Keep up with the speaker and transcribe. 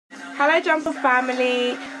Hello Jumper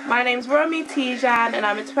family, my name's Romy and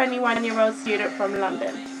I'm a 21-year-old student from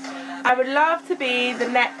London. I would love to be the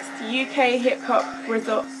next UK hip hop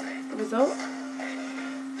resort?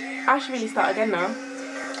 I should really start again now.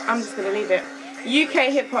 I'm just going to leave it.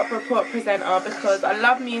 UK hip hop report presenter, because I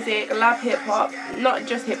love music, I love hip hop, not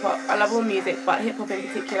just hip hop, I love all music but hip hop in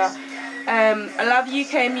particular. I love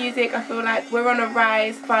UK music. I feel like we're on a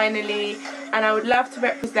rise finally and I would love to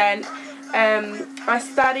represent. I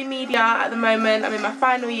study media at the moment. I'm in my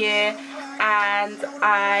final year and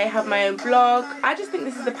I have my own blog. I just think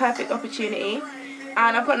this is the perfect opportunity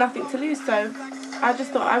and I've got nothing to lose, so I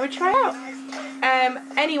just thought I would try out.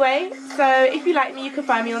 Anyway, so if you like me, you can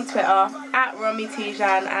find me on Twitter at Romy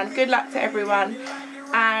and good luck to everyone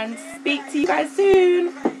and speak to you guys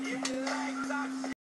soon.